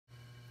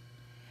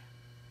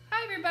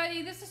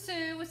everybody, this is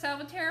Sue with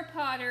Salvaterra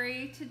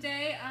Pottery.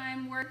 Today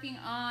I'm working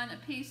on a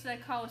piece that I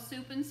call a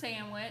soup and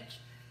sandwich.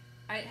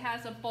 It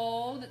has a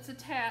bowl that's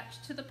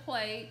attached to the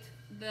plate.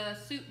 The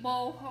soup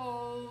bowl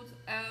holds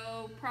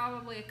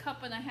probably a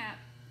cup and a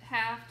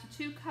half to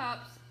 2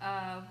 cups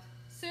of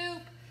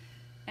soup.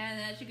 And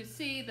as you can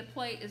see, the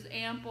plate is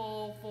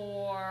ample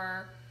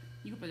for,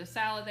 you can put a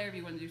salad there if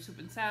you want to do soup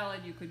and salad.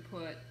 You could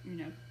put,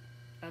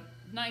 a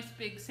nice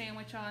big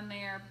sandwich on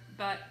there.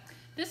 But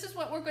this is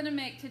what we're going to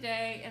make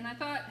today, and I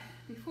thought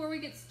before we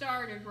get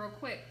started real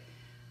quick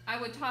I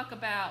would talk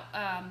about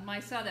my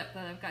setup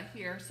that I've got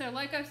here. So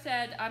like I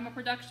said, I'm a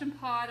production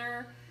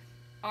potter.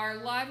 Our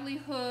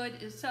livelihood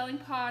is selling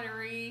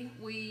pottery.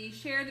 We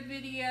share the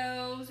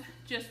videos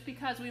just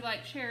because we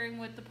like sharing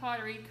with the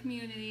pottery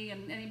community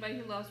and anybody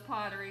who loves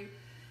pottery,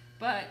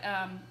 but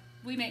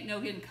we make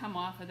no income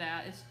off of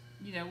that. It's,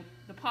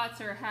 the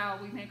pots are how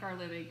we make our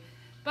living.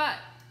 But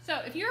so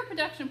if you're a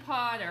production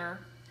potter,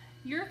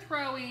 you're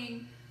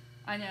throwing,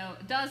 a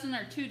dozen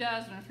or 2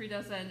 dozen or 3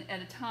 dozen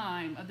at a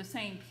time of the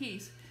same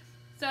piece.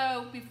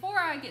 So before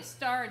I get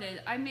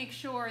started, I make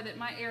sure that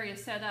my area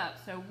is set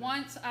up. So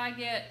once I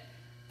get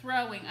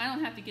throwing, I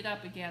don't have to get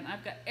up again.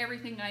 I've got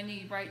everything I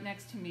need right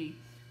next to me,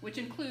 which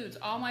includes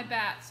all my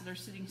bats that are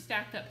sitting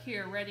stacked up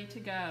here ready to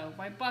go.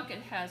 My bucket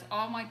has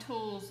all my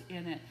tools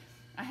in it.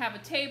 I have a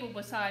table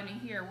beside me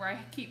here where I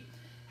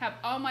have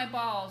all my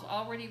balls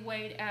already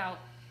weighed out.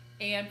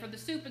 And for the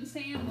soup and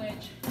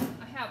sandwich,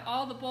 I have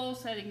all the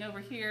bowls setting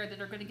over here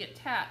that are going to get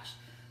attached.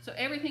 So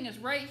everything is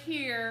right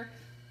here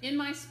in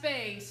my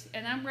space,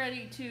 and I'm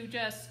ready to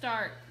just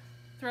start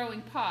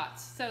throwing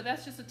pots. So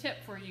that's just a tip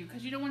for you,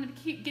 because you don't want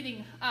to keep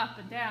getting up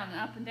and down and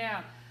up and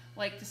down.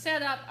 Like to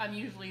set up, I'm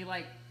usually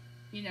like,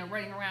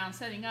 running around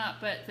setting up,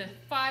 but the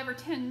 5 or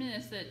 10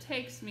 minutes that it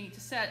takes me to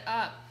set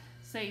up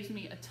saves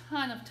me a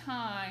ton of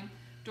time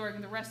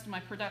during the rest of my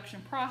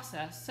production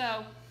process.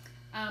 So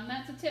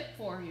that's a tip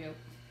for you.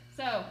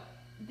 So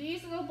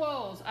these little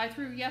bowls I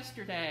threw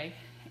yesterday,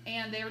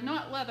 and they're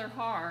not leather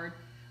hard,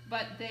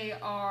 but they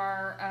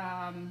are,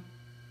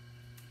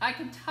 I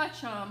can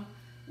touch them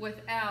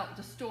without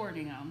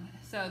distorting them.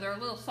 So they're a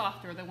little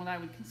softer than what I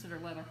would consider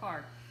leather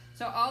hard.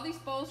 So all these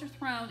bowls are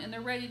thrown and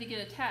they're ready to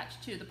get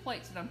attached to the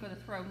plates that I'm going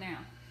to throw now.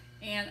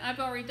 And I've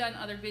already done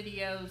other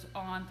videos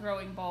on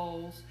throwing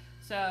bowls.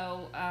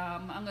 So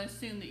I'm going to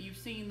assume that you've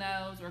seen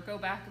those, or go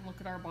back and look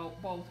at our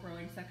bowl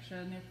throwing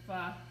section if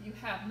you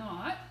have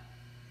not.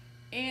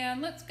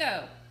 And let's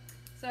go.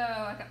 So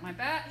I got my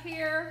bat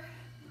here.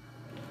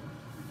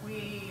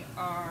 We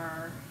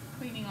are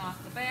cleaning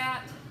off the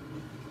bat.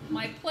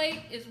 My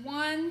plate is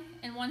 1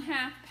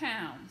 1/2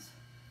 pounds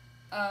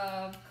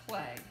of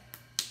clay.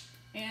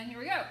 And here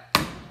we go.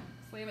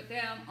 Slam it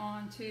down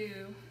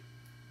onto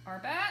our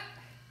bat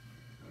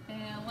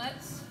and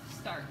let's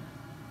start.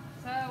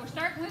 So we're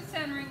starting with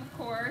centering, of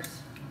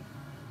course,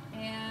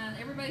 and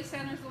everybody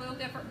centers a little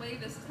differently.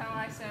 This is how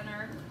I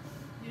center.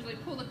 Usually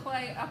pull the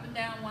clay up and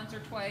down once or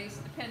twice,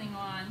 depending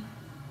on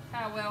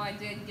how well I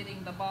did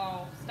getting the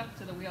ball stuck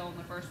to the wheel in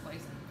the first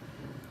place.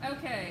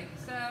 Okay,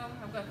 so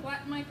I'm going to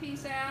flatten my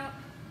piece out.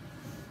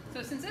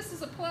 So since this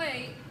is a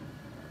plate,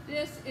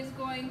 this is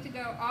going to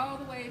go all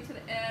the way to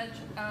the edge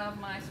of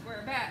my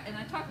square bat. And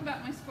I talked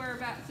about my square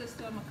bat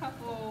system a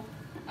couple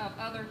of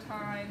other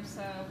times,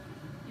 so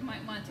you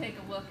might want to take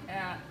a look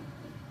at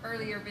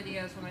earlier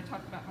videos when I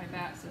talked about my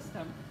bat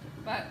system.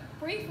 But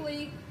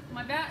briefly,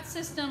 my bat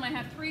system, I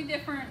have 3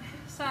 different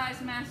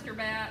size master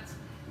bats,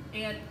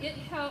 and it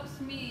helps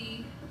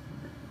me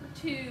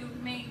to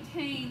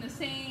maintain the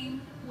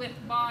same width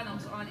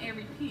bottoms on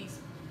every piece,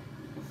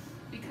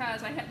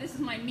 because this is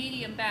my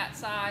medium bat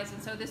size,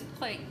 and so this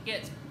plate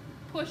gets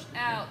pushed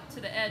out to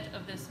the edge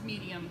of this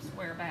medium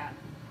square bat.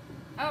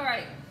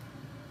 Alright,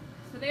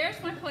 so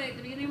there's my plate,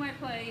 the beginning of my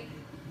plate.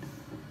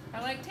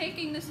 I like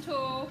taking this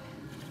tool,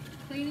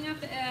 cleaning up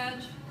the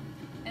edge,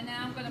 and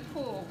now I'm going to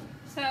pull.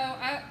 So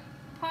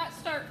pots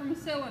start from a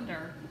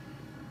cylinder,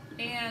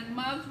 and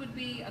mugs would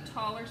be a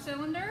taller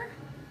cylinder,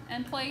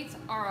 and plates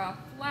are a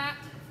flat,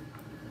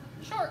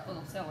 short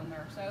little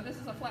cylinder. So this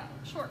is a flat,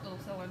 short little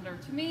cylinder.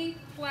 To me,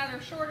 flatter,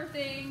 shorter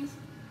things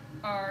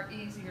are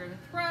easier to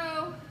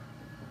throw,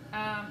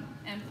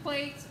 and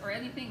plates or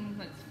anything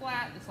that's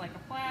flat, that's like a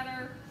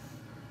platter,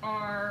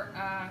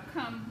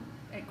 come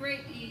at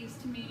great ease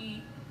to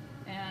me,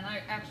 and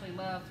I actually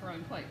love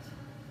throwing plates.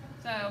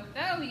 So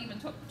that only even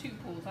took 2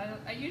 pulls.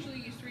 I usually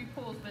use 3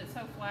 pulls, but it's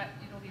so flat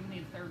you don't even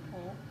need a 3rd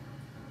pull.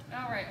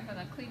 Alright, I'm going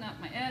to clean up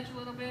my edge a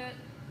little bit,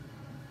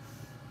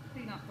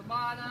 clean up the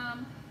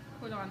bottom,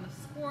 put on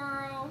the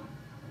swirl.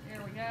 There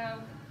we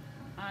go.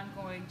 I'm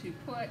going to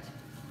put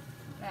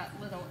that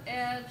little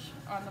edge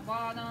on the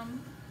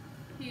bottom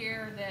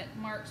here that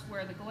marks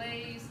where the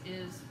glaze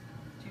is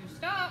to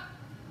stop,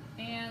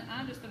 and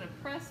I'm just going to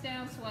press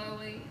down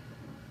slowly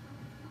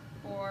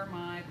for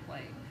my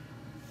plate.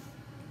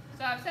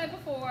 So I've said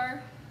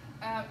before,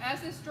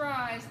 as this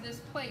dries,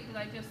 this plate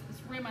that this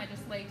rim I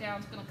just laid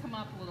down is going to come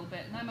up a little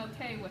bit, and I'm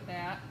okay with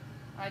that.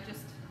 I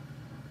just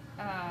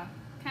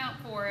count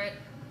for it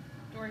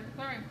during the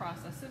throwing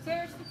process. So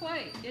there's the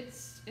plate.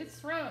 It's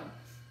thrown,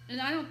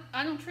 and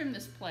I don't trim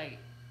this plate.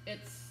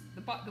 It's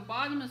the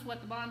bottom is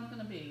what the bottom's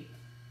going to be.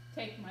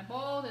 Take my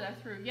bowl that I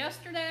threw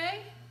yesterday,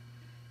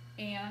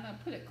 and I'm going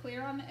to put it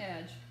clear on the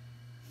edge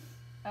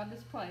of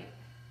this plate,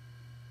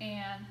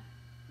 and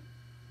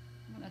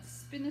I'm going to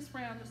spin this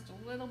around just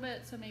a little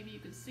bit so maybe you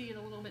can see it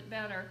a little bit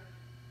better.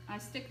 I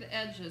stick the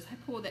edges. I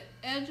pull the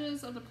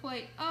edges of the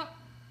plate up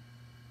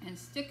and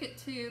stick it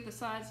to the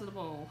sides of the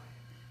bowl.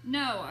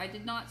 No, I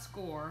did not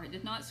score. I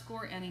did not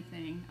score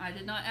anything. I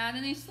did not add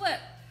any slip.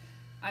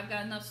 I've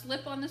got enough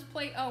slip on this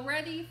plate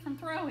already from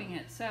throwing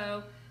it,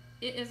 so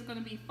it is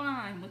going to be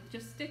fine with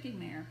just sticking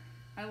there.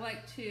 I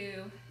like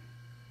to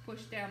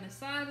push down the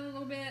side a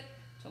little bit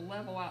to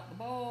level out the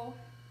bowl,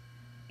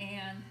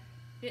 and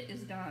it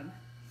is done.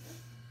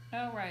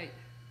 All right,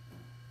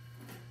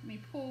 let me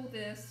pull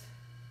this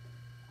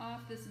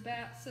off this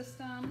bat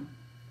system.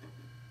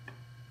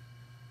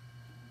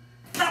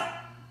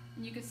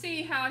 And you can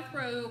see how I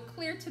throw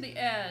clear to the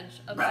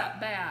edge of that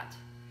bat,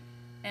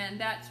 and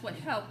that's what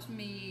helped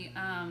me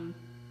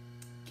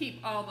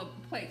keep all the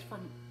plates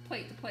from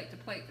plate to plate to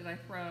plate that I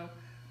throw,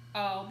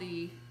 all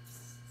the,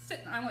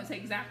 I wouldn't say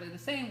exactly the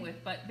same width,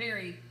 but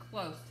very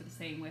close to the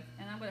same width.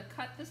 And I'm going to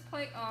cut this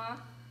plate off,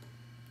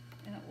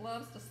 and it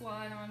loves to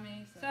slide on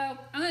me. So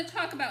I'm going to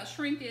talk about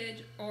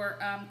shrinkage or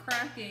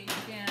cracking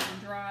again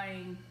and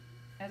drying,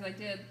 as I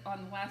did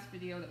on the last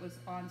video that was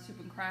on soup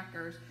and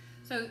crackers.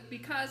 So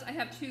because I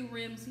have two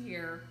rims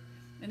here,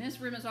 and this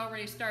rim has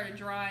already started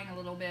drying a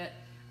little bit,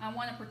 I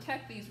want to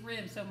protect these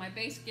rims so my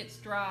base gets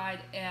dried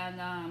and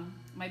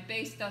my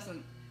base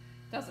doesn't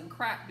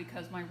crack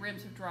because my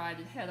rims have dried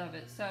ahead of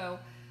it. So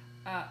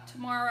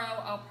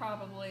tomorrow I'll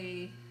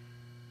probably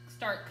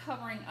start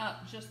covering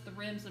up just the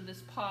rims of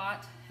this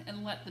pot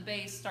and let the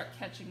base start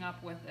catching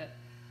up with it.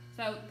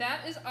 So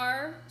that is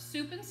our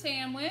soup and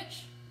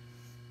sandwich.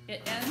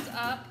 It ends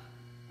up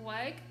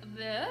like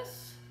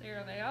this.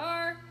 There they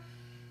are.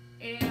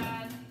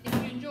 And if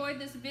you enjoyed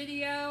this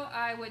video,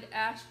 I would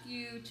ask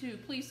you to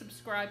please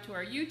subscribe to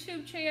our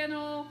YouTube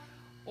channel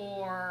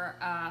or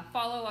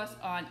follow us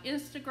on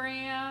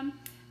Instagram.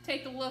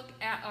 Take a look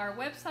at our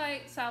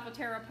website,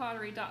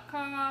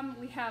 salvaterrapottery.com.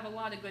 We have a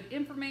lot of good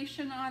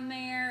information on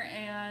there,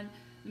 and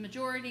the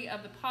majority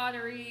of the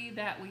pottery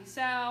that we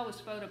sell was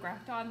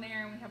photographed on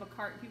there, and we have a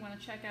cart if you want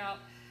to check out.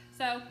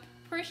 So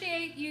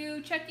appreciate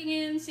you checking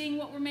in, seeing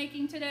what we're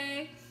making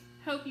today.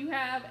 Hope you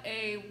have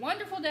a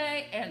wonderful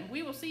day, and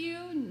we will see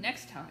you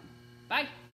next time. Bye.